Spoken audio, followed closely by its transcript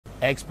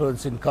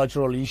Experts in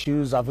cultural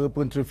issues have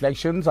opened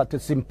reflections at a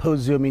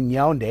symposium in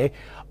Yaoundé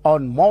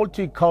on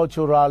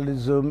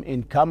multiculturalism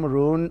in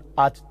Cameroon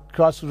at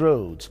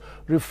Crossroads.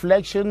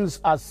 Reflections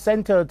are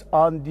centered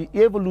on the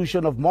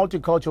evolution of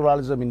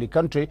multiculturalism in the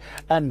country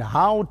and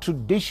how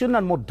tradition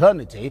and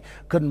modernity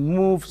can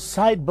move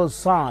side by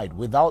side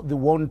without the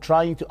one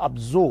trying to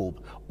absorb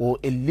or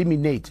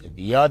eliminate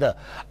the other.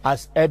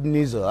 As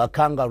Ebenezer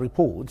Akanga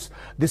reports,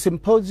 the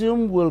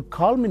symposium will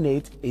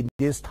culminate in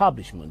the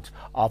establishment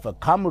of a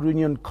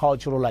Cameroonian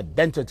cultural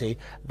identity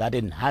that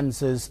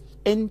enhances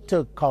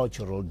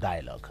intercultural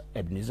dialogue.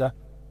 Ebenezer.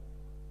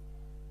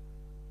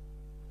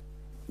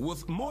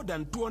 With more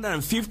than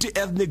 250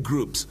 ethnic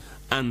groups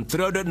and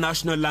 300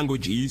 national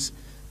languages,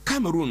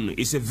 Cameroon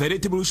is a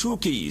veritable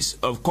showcase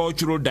of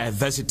cultural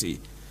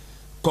diversity.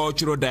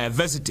 Cultural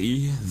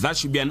diversity that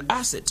should be an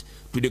asset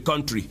to the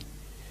country.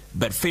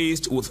 But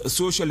faced with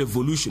social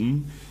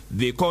evolution,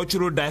 the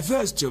cultural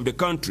diversity of the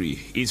country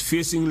is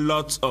facing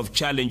lots of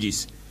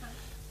challenges.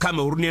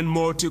 Cameroonian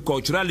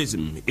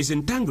multiculturalism is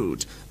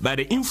entangled by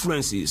the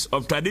influences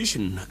of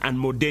tradition and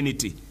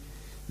modernity.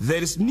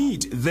 There is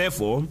need,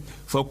 therefore,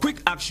 for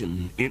quick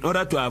action in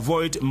order to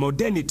avoid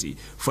modernity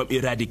from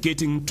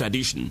eradicating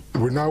tradition.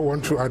 We now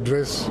want to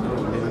address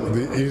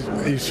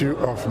the issue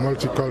of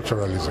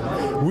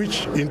multiculturalism,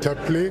 which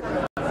interplay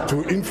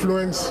to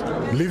influence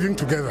living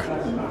together.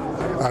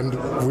 And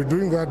we're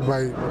doing that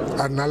by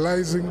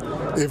analyzing,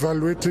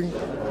 evaluating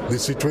the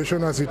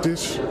situation as it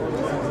is.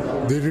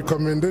 The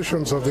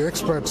recommendations of the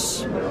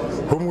experts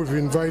whom we've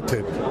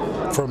invited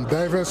from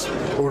diverse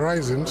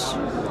horizons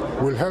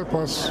will help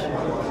us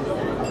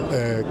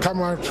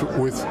come out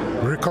with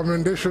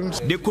recommendations.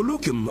 The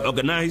colloquium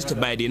organized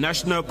by the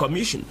National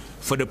Commission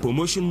for the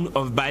Promotion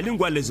of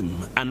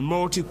Bilingualism and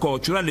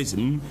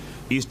Multiculturalism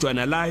is to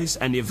analyze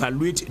and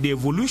evaluate the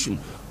evolution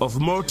of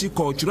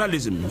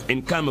multiculturalism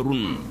in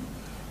Cameroon.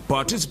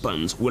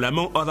 Participants will,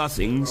 among other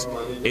things,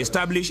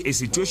 establish a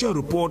situation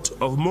report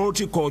of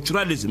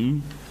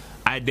multiculturalism,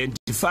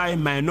 identify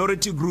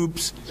minority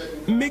groups,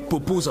 make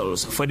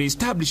proposals for the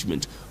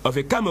establishment of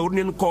a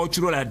Cameroonian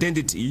cultural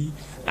identity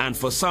and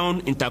for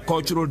sound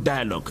intercultural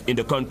dialogue in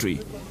the country.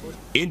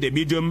 In the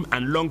medium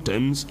and long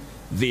terms,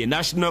 the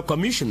National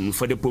Commission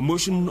for the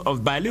Promotion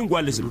of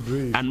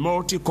Bilingualism and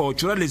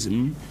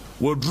Multiculturalism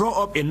will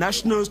draw up a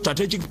national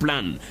strategic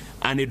plan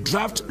and a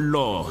draft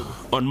law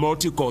on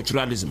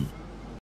multiculturalism.